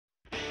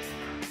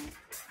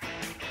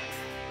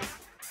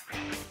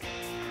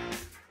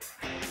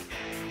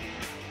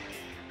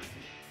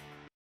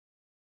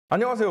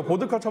안녕하세요.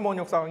 보드카 처먹은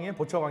역사강의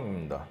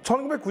보처강입니다.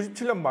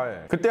 1997년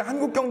말 그때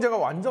한국 경제가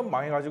완전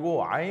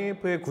망해가지고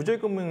IMF의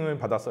구제금융을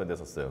받았어야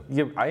됐었어요.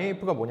 이게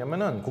IMF가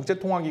뭐냐면은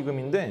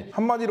국제통화기금인데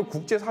한마디로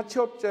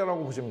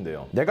국제사채업자라고 보시면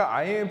돼요. 내가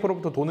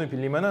IMF로부터 돈을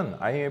빌리면은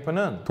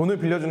IMF는 돈을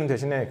빌려주는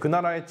대신에 그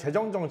나라의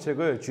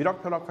재정정책을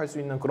쥐락펴락할 수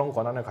있는 그런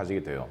권한을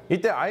가지게 돼요.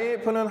 이때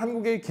IMF는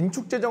한국에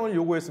긴축재정을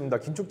요구했습니다.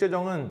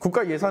 긴축재정은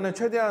국가 예산을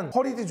최대한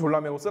허리띠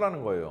졸라매고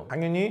쓰라는 거예요.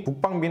 당연히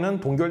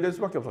국방비는 동결될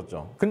수밖에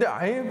없었죠. 근데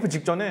IMF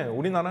직전에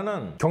우리나라는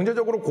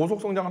경제적으로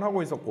고속성장을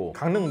하고 있었고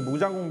강릉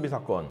무장공비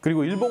사건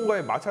그리고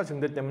일본과의 마차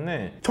증대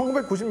때문에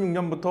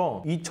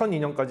 1996년부터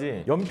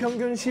 2002년까지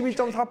연평균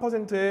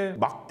 12.4%의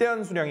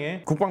막대한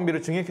수량의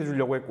국방비를 증액해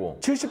주려고 했고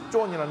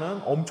 70조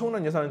원이라는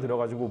엄청난 예산을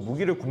들여가지고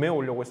무기를 구매해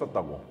오려고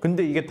했었다고.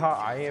 근데 이게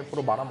다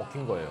IMF로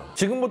말아먹힌 거예요.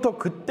 지금부터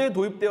그때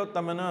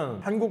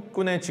도입되었다면은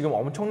한국군에 지금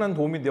엄청난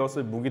도움이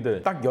되었을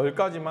무기들 딱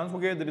 10가지만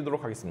소개해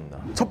드리도록 하겠습니다.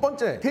 첫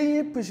번째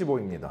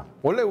KF-15입니다.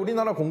 원래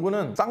우리나라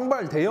공군은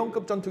쌍발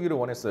대형급 전투기를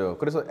원했어요.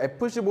 그래서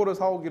F-15를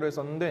사오기로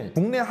했었는데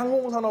국내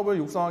항공산업을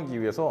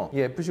육성하기 위해서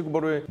이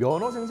F-15를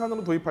면허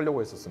생산으로 도입하려고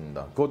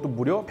했었습니다. 그것도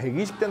무려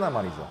 120대나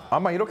말이죠.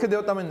 아마 이렇게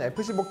되었다면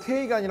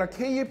F-15K가 아니라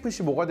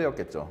KF-15가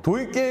되었겠죠.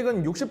 도입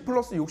계획은 60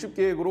 플러스 60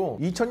 계획으로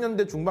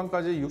 2000년대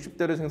중반까지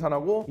 60대를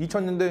생산하고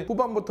 2000년대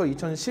후반부터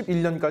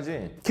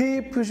 2011년까지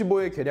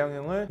KF-15의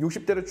개량형을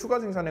 60대를 추가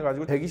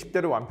생산해가지고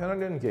 120대를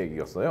완편하려는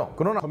계획이었어요.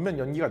 그러나 전면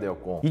연기가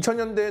되었고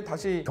 2000년대에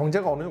다시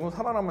경제가 어느 정도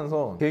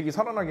살아나면서 계획이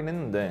살아나긴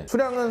했는데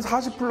수량은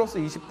 40 플러스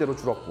 20대로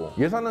줄었고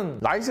예산은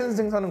라이센스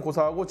생산은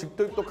고사하고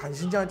직도입도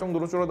간신히할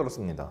정도로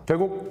줄어들었습니다.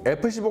 결국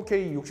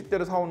F-15K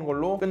 60대를 사오는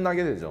걸로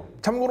끝나게 되죠.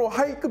 참고로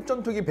하이급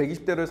전투기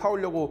 120대를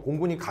사오려고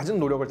공군이 갖은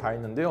노력을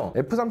다했는데요.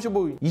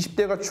 F-35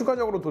 20대가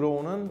추가적으로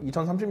들어오는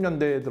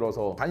 2030년대에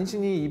들어서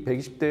간신히 이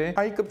 120대의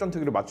하이급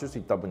전투기를 맞출 수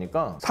있다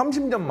보니까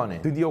 30년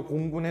만에 드디어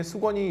공군의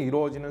수건이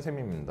이루어지는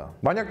셈입니다.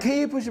 만약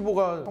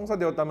KF-15가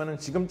성사되었다면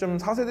지금쯤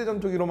 4세대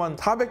전투기로만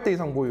 400대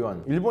이상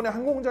보유한 일본의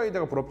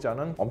항공자위대가 부럽지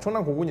않은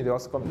엄청난 공군이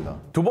되었을 겁니다.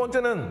 두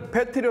번째는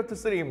패트리어트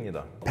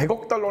 3입니다.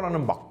 100억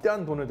달러라는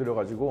막대한 돈을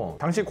들여가지고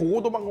당시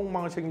고고도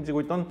방공망을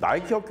책임지고 있던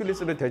나이키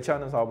허큘리스를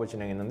대체하는 사업을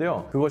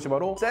진행했는데요. 그것이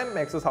바로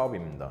샘X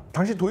사업입니다.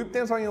 당시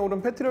도입된 상에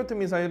오른 패트리어트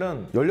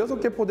미사일은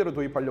 16개 포대를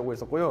도입하려고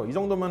했었고요. 이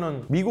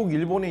정도면은 미국,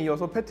 일본에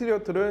이어서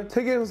패트리어트를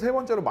세계에서 세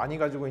번째로 많이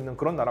가지고 있는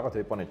그런 나라가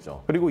될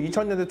뻔했죠. 그리고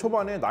 2000년대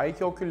초반에 나이키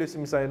허큘리스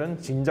미사일은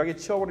진작에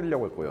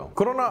치워버리려고 했고요.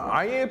 그러나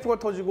IMF가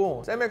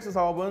터지고 샘X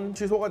사업은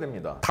취소가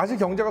됩니다. 다시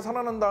경제가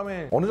살아난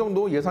다음에 어느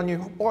정도 예산이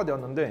확보가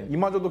되었는데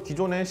이마저도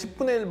기존의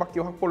 10분의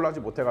 1밖에 확보를 하지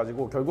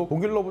못해가지고 결국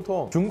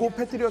독일로부터 중고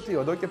패트리어트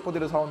 8개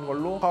포대를 사온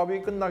걸로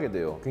사업이 끝나게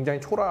돼요. 굉장히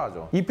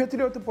초라하죠. 이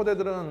패트리어트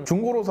포대들은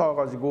중고로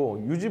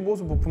사와가지고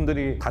유지보수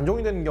부품들이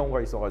단종이 되는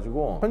경우가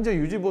있어가지고 현재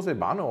유지보수에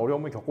많은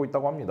어려움을 겪고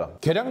있다고 합니다.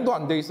 개량도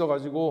안 돼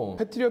있어가지고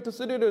패트리어트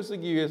 3를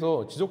쓰기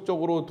위해서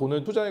지속적으로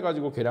돈을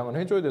투자해가지고 개량을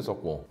해줘야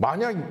됐었고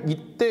만약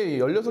이때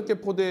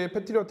 16개 포대의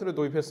패트리어트를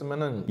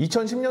도입했으면은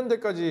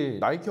 2010년대까지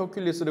나이키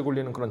허큘리스를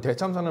굴리는 그런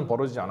대참사는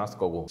벌어지지 않았을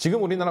거고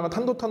지금 우리나라가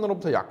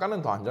탄도탄으로부터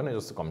약간은 더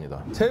안전해졌을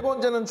겁니다. 세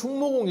번째는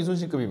충무공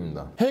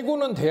이순신급입니다.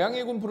 해군은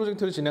대양해군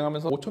프로젝트를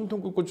진행하면서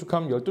 5,000톤급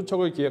구축함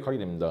 12척을 기획하게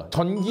됩니다.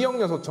 전기형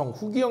 6척,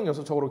 후기형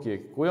 6척으로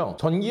기획했고요.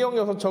 전기형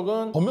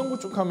 6척은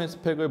범용구축함의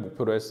스펙을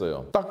목표로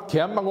했어요. 딱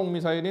계함방공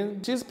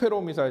미사일인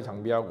시스페로 미사일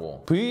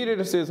장비하고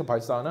VLS에서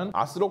발사하는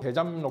아스록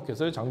대잠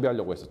로켓을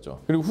장비하려고 했었죠.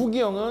 그리고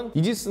후기형은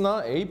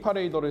이지스나 A8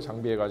 레이더를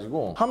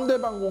장비해가지고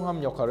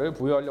함대방공함 역할을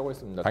부여하려고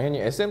했습니다.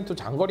 당연히 SM2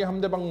 장거리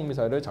함대방공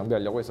미사일을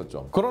장비하려고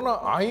했었죠. 그러나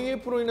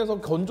IMF로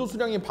인해서 건조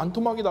수량이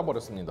반토막이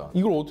나버렸습니다.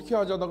 이걸 어떻게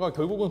하자다가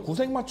결국은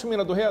구색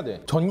맞춤이라도 해야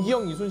돼.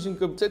 전기형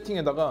이순신급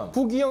세팅에다가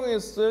후기형에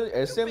쓸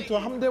SM2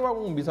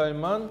 함대방공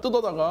미사일만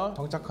뜯어다가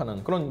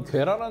정착하는 그런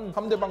괴랄한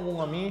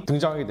함대방공함이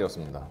등장하게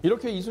되었습니다.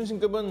 이렇게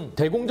이순신급은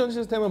대공전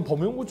시스템은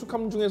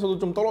범용구축함 중에서도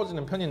좀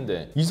떨어지는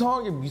편인데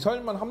이상하게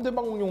미사일만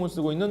함대방공용을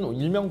쓰고 있는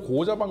일명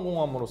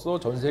고자방공함으로서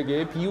전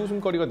세계의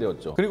비웃음거리가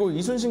되었죠. 그리고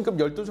이순신급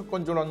 12척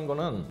건조라는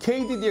거는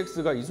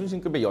KDDX가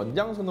이순신급의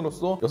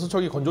연장선으로서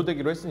 6척이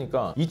건조되기로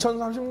했으니까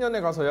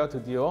 2030년에 가서야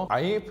드디어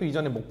IMF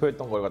이전의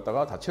목표했던 걸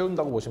갖다가 다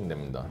채운다고 보시면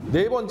됩니다.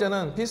 네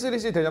번째는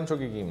P3C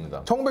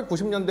대잠초계기입니다.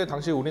 1990년대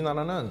당시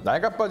우리나라는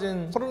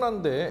낡아빠진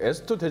 31대의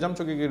S2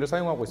 대잠초계기를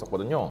사용하고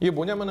있었거든요. 이게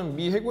뭐냐면은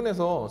미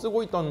해군에서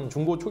쓰고 있던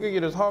중고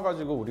초계기를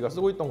사와가지고 우리가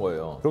쓰고 있던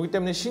거예요. 그렇기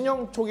때문에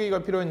신형 초계기가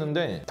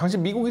필요했는데 당시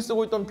미국이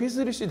쓰고 있던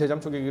P3C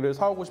대잠초계기를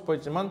사오고 싶어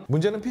했지만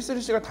문제는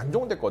P3C가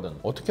단종됐거든.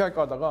 어떻게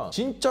할까 하다가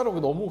진짜로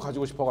너무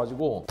가지고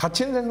싶어가지고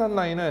닫힌 생산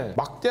라인을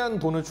막대한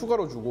돈을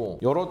추가로 주고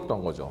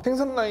열었던 거죠.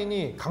 생산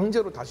라인이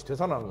강제로 다시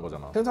되살아나는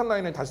거잖아. 생산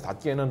라인을 다시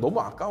닫기에는 너무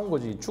아까운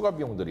거지. 추가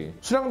비용들이.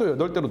 수량도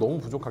 8대로 너무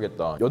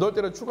부족하겠다.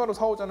 8대를 추가로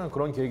사오자는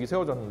그런 계획이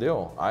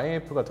세워졌는데요.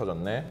 IMF가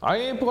터졌네.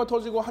 IMF가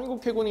터지고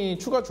한국 해군이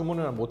추가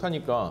주문을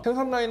못하니까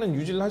생산 라인은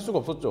유지를 할 수가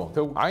없었죠.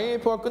 결국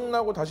IMF가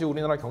끝나고 다시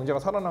우리나라 경제가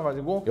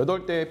살아나가지고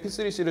 8대의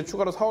P3C를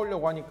추가로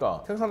사오려고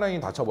하니까 생산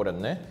라인이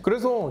닫혀버렸네.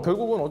 그래서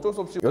결국은 어쩔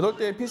수 없이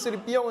 8대의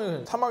P3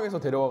 B형을 사막에서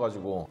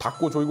데려와가지고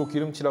닫고 조이고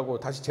기름칠하고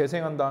다시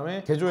재생한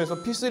다음에 개조해서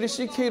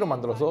P3CK로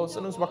만들어서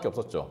쓰는 수밖에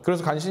없었죠.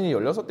 그래서 간신히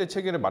 16대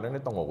체계를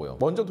마련했던 거고 있더라고요.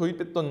 먼저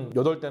도입했던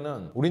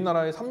 8대는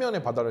우리나라의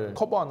 3면의 바다를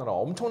커버하느라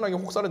엄청나게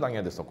혹사를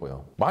당해야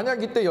됐었고요.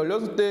 만약 이때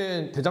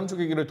 16대 대잠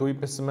추계기를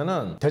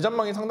도입했으면은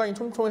대잠망이 상당히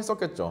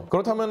촘촘했었겠죠.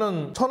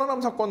 그렇다면은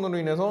천안함 사건으로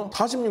인해서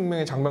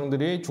 46명의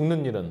장병들이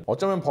죽는 일은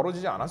어쩌면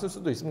벌어지지 않았을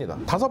수도 있습니다.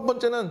 다섯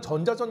번째는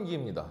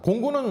전자전기입니다.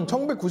 공군은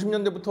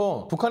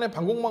 1990년대부터 북한의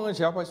방공망을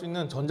제압할 수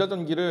있는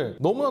전자전기를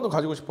너무나도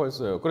가지고 싶어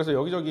했어요. 그래서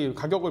여기저기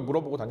가격을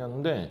물어보고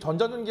다녔는데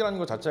전자전기라는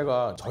것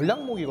자체가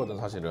전략무기거든.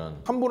 사실은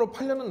함부로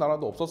팔려는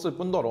나라도 없었을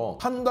뿐더러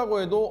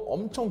판다고 해도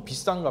엄청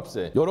비싼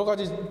값에 여러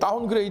가지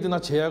다운그레이드나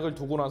제약을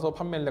두고 나서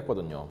판매를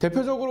했거든요.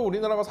 대표적으로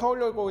우리나라가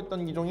사오려고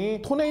했던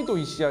기종이 토네이도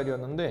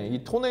ECR이었는데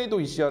이 토네이도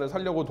ECR을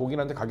사려고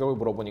독일한테 가격을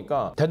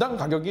물어보니까 대당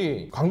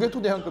가격이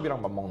광개토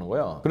대항급이랑 맞먹는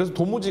거야. 그래서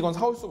도무지 이건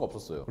사올 수가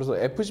없었어요. 그래서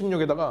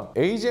F-16에다가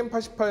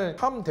AGM-88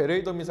 함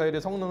대레이더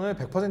미사일의 성능을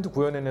 100%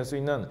 구현해낼 수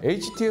있는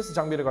HTS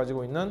장비를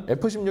가지고 있는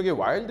F-16의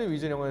와일드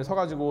위즈령을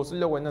사가지고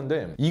쓰려고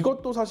했는데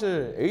이것도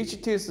사실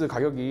HTS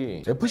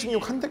가격이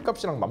F-16 한 대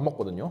값이랑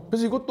맞먹거든요.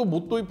 그래서 이것도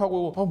못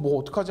도입하고 뭐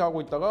어떡하지 하고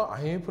있다가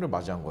IMF를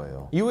맞이한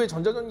거예요. 이후에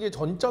전자전기의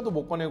전자도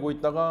못 꺼내고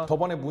있다가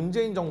저번에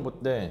문재인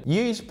정부 때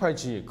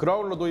EA-18G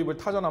그라울러 도입을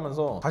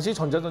타전하면서 다시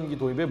전자전기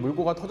도입에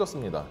물꼬가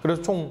터졌습니다.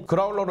 그래서 총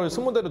그라울러를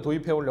 20대를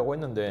도입해 오려고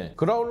했는데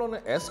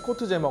그라울러는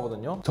에스코트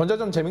제머거든요.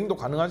 전자전 제밍도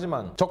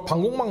가능하지만 적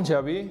방공망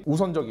제압이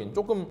우선적인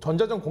조금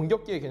전자전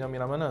공격기의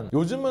개념이라면은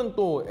요즘은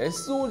또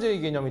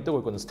SOJ 개념이 뜨고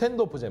있거든요.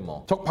 스탠드오프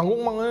제머. 적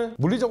방공망을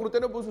물리적으로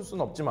때려 부술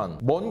수는 없지만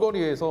먼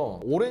거리에서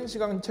오랜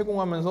시간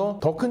채공하면서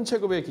더 큰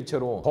체급의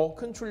기체로 더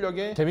큰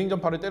출력의 제밍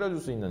전파를 때려줄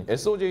수 있는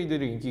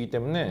SOJ들이 인기이기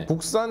때문에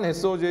국산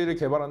SOJ를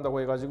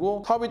개발한다고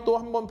해가지고 사업이 또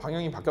한 번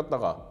방향이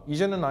바뀌었다가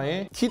이제는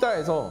아예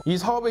키다에서 이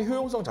사업의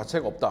효용성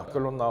자체가 없다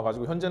결론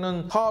나와가지고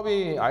현재는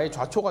사업이 아예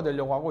좌초가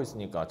되려고 하고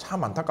있으니까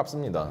참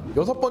안타깝습니다.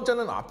 여섯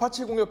번째는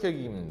아파치 공격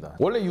헬기입니다.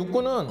 원래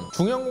육군은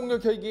중형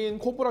공격 헬기인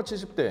코브라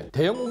 70대,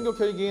 대형 공격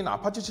헬기인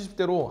아파치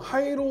 70대로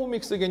하이로우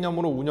믹스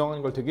개념으로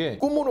운영하는 걸 되게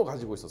꿈으로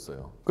가지고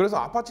있었어요. 그래서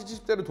아파치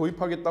 70대를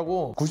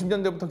도입하겠다고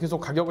 90년대부터 계속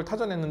가격을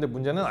타전했는데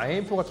문제는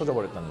IMF가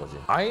터져버렸다는 거지.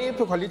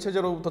 IMF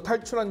관리체제로부터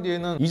탈출한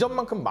뒤에는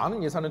이전만큼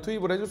많은 예산을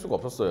투입을 해줄 수가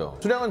없었어요.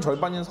 수량은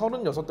절반인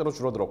 36대로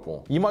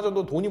줄어들었고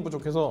이마저도 돈이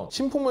부족해서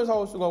신품을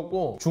사올 수가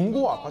없고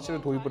중고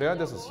아파치를 도입을 해야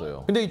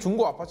됐었어요. 근데 이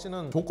중고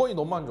아파치는 조건이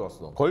너무 안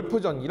좋았어.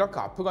 걸프전, 이라크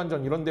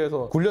아프간전 이런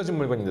데에서 굴려진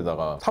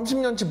물건인데다가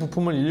 30년치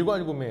부품을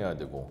일괄 구매해야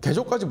되고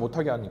개조까지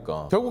못하게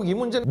하니까 결국 이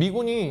문제는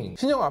미군이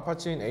신형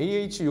아파치인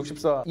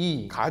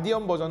AH-64E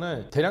가디언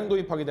버전을 대량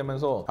도입하게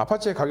되면서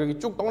아파치의 가격이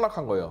쭉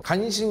떡락한 거예요.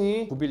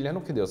 간신히 구비를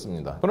해놓게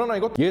되었습니다. 그러나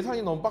이것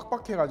예산이 너무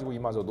빡빡해가지고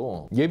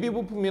이마저도 예비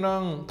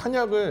부품이랑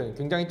탄약을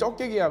굉장히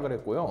적게 계약을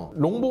했고요.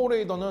 롱보우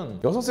레이더는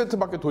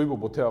 6세트밖에 도입을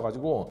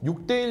못해와가지고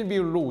 6대1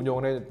 비율로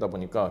운영을 해야 됐다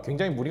보니까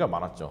굉장히 무리가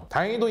많았죠.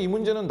 다행히도 이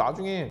문제는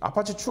나중에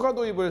아파치 추가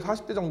도입을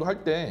 40대 정도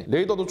할 때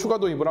레이더도 추가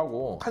도입을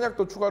하고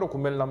탄약도 추가로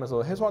구매를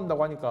하면서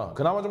해소한다고 하니까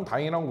그나마 좀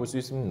다행이라고 볼 수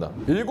있습니다.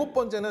 일곱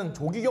번째는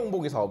조기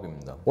경보기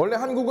사업입니다. 원래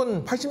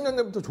한국은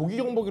 80년대부터 조기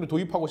경보기를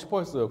도입하고 싶어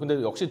했어요.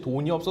 근데 역시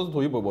돈이 없어서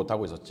도입을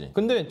못하고 있었지.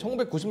 근데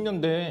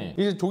 1990년대에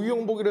이제 조기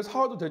경보기를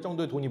사와도 될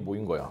정도의 돈이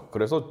모인 거야.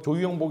 그래서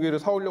조기 경보기를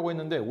사오려고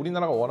했는데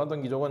우리나라가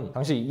원하던 기종은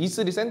당시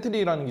E3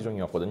 센트리라는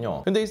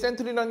기종이었거든요. 근데 이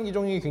센트리라는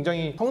기종이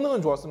굉장히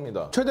성능은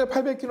좋았습니다. 최대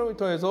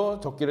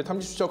 800km에서 적기를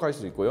탐지 추적할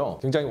수 있고요.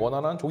 굉장히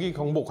원활한 조기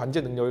경보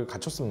관제 능력을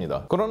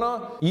갖췄습니다.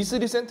 그러나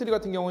E3 센트리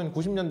같은 경우에는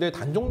 90년대에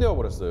단종되어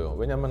버렸어요.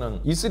 왜냐면은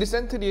E3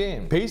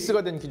 센트리의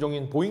베이스가 된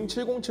기종인 보잉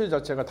 707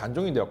 자체가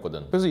단종이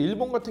되었거든. 그래서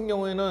일본 같은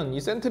경우에는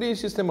이 센트리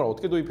시스템을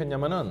어떻게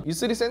도입했냐면은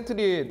E3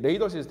 센트리의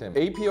레이더 시스템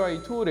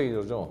APY2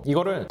 레이더죠.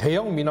 이거를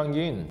대형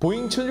민항기인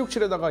보잉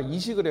 767에다가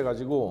이식을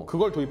해가지고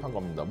그걸 도입한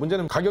겁니다.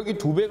 문제는 가격이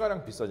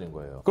 2배가량 비싸진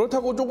거예요.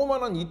 그렇다고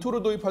조그만한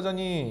E2를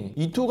도입하자니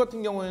E2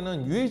 같은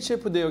경우에는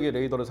UHF 대역의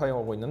레이더를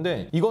사용하고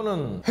있는데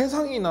이거는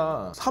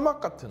해상이나 사막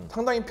같은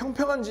상당히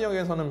평평한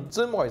지역에서는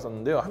쓸모가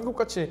있었는데요.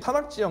 한국같이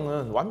산악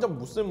지형은 완전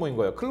무쓸모인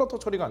거예요. 클러터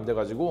처리가 안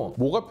돼가지고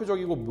뭐가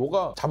표적이고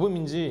뭐가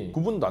잡음인지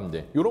구분도 안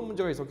돼. 이런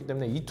문제가 있었기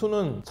때문에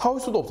E2는 사올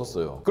수도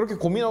없었어요. 그렇게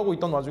고민하고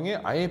있던 와중에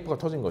IMF가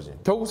터진 거지.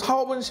 결국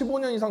사업은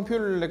 15년 이상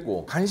표를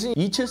냈고 간신히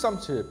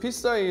 2737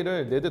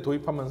 P4A를 4대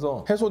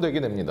도입하면서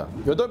해소되게 됩니다.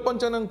 여덟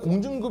번째는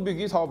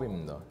공중급유기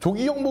사업입니다.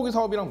 조기 경보기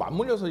사업이랑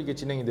맞물려서 이게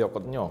진행이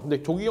되었거든요.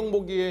 근데 조기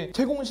경보기의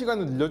채공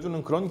시간을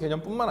늘려주는 그런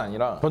개념뿐만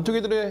아니라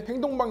전투기들의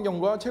행동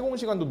반경과 채공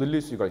시간도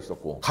늘릴 수가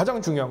있었고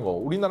가장 중요한 거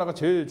우리나라가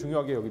제일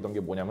중요하게 여기던 게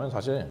뭐냐면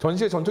사실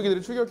전시에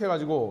전투기들이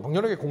출격해가지고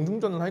격렬하게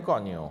공중전을 할 거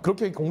아니에요.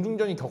 그렇게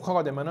공중전이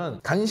격화가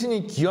되면은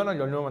간신히 귀환할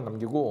연료만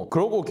남기고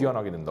그러고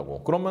귀환하게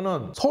된다고.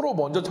 그러면은 서로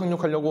먼저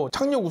착륙하려고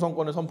착륙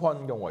우선권을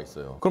선포하는 경우가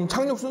있어요. 그럼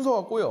착륙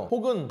순서가 꼬여.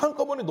 혹은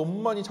한꺼번에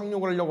너무 많이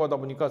착륙을 하려고 하다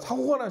보니까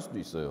사고가 날 수도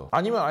있어요.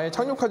 아니면 아예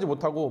착륙하지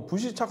못하고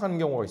불시착하는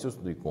경우가 있을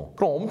수도 있고.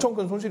 그럼 엄청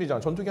큰 손실이잖아.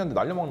 전투기한테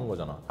날려먹는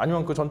거잖아.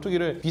 아니면 그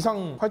전투기를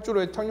비상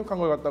활주로에 착륙한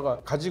걸 갖다가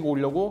가지고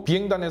오려고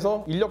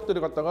비행단에서 인력들을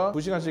갖다가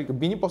 2시간씩 그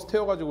미니버스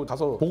태워가지고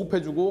가서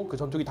보급해주고 그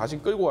전투기 다시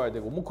끌고 와야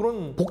되고 뭐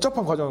그런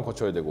복잡한 과정을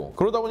거쳐야 되고.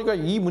 그러다 보니까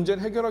이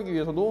문제를 해결하기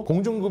위해서도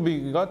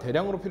공중급유기가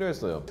대량으로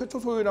필요했어요. 최초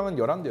소유량은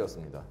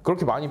 11대였습니다.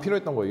 그렇게 많이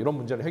필요했던 거예요. 이런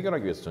문제를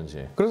해결하기 위해서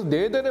전시에. 그래서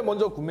 4대를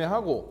먼저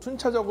구매하고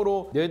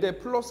순차적으로 4대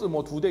플러스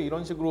뭐 2대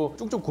이런 식으로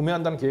쭉쭉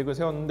구매한다는 계획을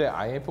세웠는데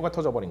IMF가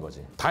터져버린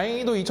거지.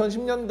 다행히도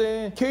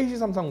 2010년대에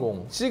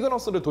KC-330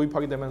 시그너스를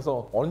도입하게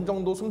되면서 어느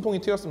정도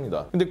숨통이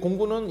트였습니다. 근데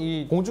공군은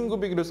이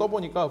공중급유기를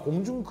써보니까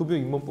공중급유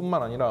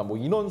임무뿐만 아니라 뭐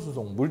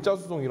인원수송,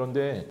 물자수송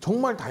이런데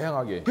정말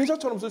다양하게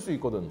회사처럼 쓸 수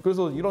있거든.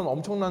 그래서 이런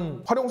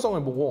엄청난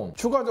활용성을 보고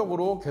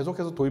추가적으로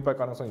계속해서 도입할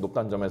가능성이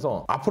높다는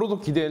점에서 앞으로도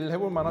기대를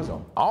해볼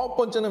만하죠.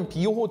 9번째는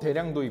비호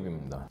대량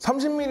도입입니다.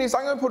 30mm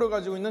쌍열포를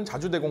가지고 있는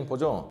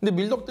자주대공포죠. 근데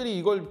밀덕들이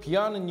이걸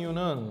비하하는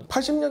이유는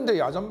 80년대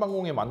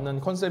야전방공에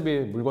맞는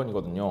컨셉의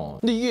물건이거든요.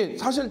 근데 이게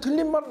사실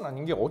틀린 말은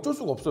아닌 게 어쩔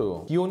수가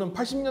없어요. 비호는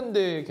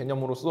 80년대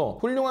개념으로서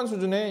훌륭한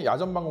수준의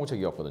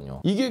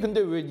야전방공책이었거든요. 이게 근데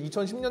왜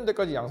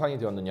 2010년대까지 양산이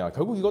되었느냐?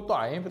 결국 이것도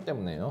IMF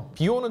때문에요.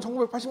 비호는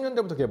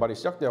 1980년대부터 개발이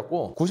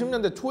시작되었고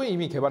 90년대 초에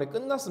이미 개발이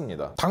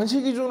끝났습니다.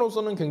 당시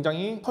기준으로서는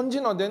굉장히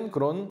선진화된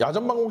그런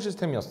야전방공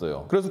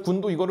시스템이었어요. 그래서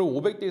군도 이거를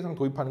 500대 이상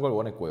도입하는 걸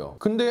원했고요.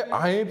 근데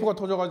IMF가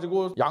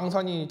터져가지고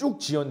양산이 쭉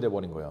지연돼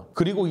버린 거야.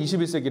 그리고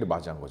 21세기를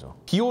맞이한 거죠.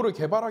 비호를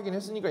개발하긴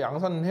했으니까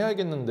양산은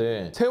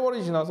해야겠는데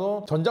세월이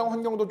지나서 전장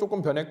환경도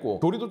조금 변했고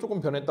조리도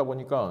조금 변했다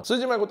보니까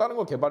쓰지 말고 다른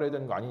거 개발해야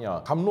되는 거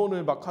아니냐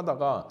갑론을 막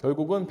하다가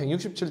결국은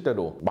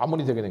 167대로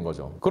마무리되게 된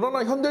거죠.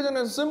 그러나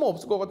현대전에서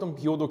쓸모없을 것 같은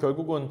비호도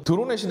결국은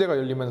드론의 시대가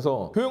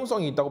열리면서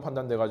효용성이 있다고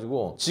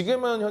판단돼가지고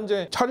지금은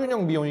현재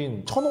차륜형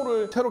비호인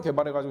 1000호를 새로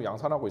개발해가지고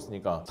양산하고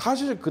있으니까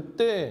사실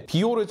그때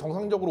비호를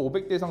정상적으로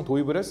 500대 이상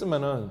도입을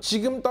했으면은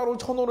지금 따로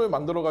 1000호를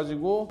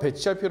만들어가지고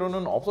배치할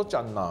필요는 없었지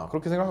않나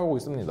그렇게 생각하고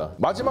있습니다.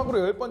 마지막으로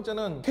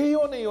 10번째는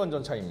K1A1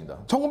 전차입니다.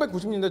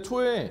 1990년대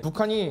초에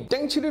북한이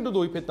땡7를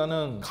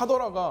도입했다는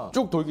카더라가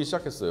쭉 돌기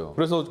시작했어요.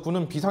 그래서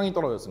군은 비상이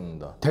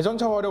떨어졌습니다.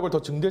 대전차 화력을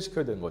더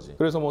증대시켜야 되는 거지.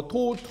 그래서 뭐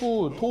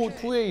토2,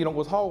 토2A 이런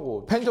거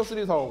사오고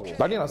펜저3 사오고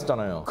난리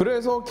났었잖아요.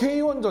 그래서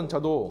K1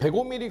 전차도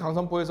 105mm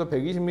강선포에서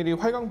 120mm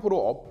활강포로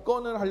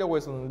업건을 하려고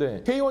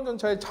했었는데 K1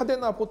 전차의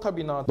차대나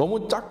포탑이나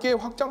너무 작게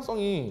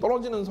확장성이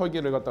떨어지는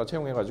설계를 갖다가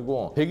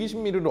채용해가지고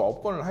 120mm로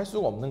업건을 할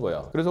수가 없는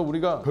거야. 그래서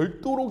우리가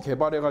별도로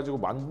개발해가지고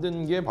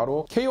만든 게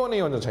바로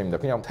K1A1 전차입니다.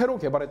 그냥 새로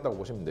개발했다고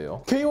보시면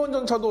돼요. K1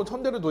 전차도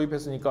 1000대를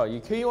도입했으니까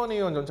이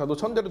K1A1 전차도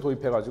 1000대를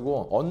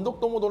도입해가지고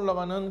언덕도 못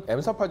올라가는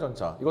M48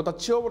 전차 이거 다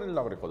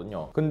치워버리려고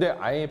그랬거든요. 근데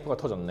IMF가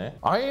터졌네.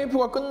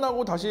 IMF가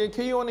끝나고 다시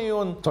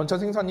K1A1 전차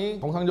생산이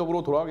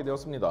정상적으로 돌아가게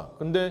되었습니다.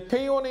 근데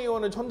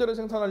K1A1을 1000대를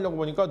생산하려고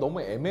보니까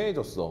너무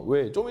애매해졌어.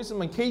 왜? 좀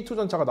있으면 K2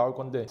 전차가 나올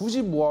건데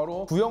굳이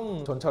뭐하러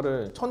구형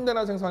전차를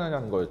 1000대나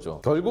생산하냐는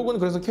거였죠. 결국은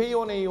그래서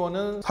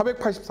K1A1은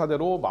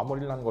 484대로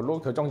마무리를 한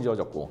걸로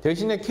결정지어졌고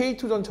대신에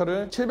K2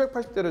 전차를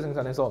 780대를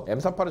생산해서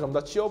M48을 전부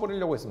다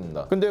치워버리려고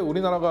했습니다. 근데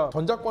우리나라가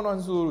전자권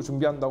환수를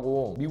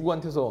준비한다고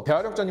미국한테서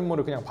대화력전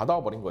임무를 그냥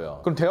받아와 버린 거야.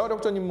 그럼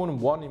대화력전 임무는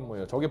뭐 하는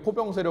임무예요? 적의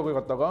포병 세력을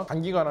갖다가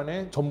단기간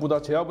안에 전부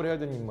다 제압을 해야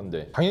되는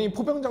임무인데 당연히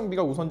포병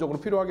장비가 우선적으로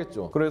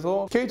필요하겠죠.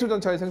 그래서 K2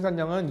 전차의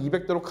생산량은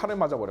 200대로 칼을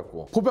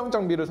맞아버렸고 포병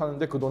장비를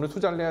사는데 그 돈을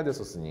투자를 해야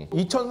됐었으니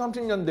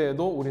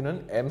 2030년대에도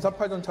우리는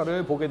M48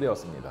 전차를 보게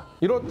되었습니다.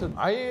 이렇듯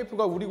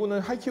IMF가 우리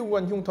군을 하이키우고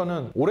간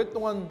흉터는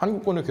오랫동안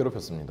한국군을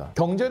괴롭혔습니다.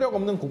 경제력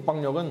없는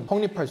국방력은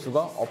성립할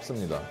수가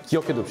없습니다.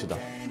 기억해둡시다.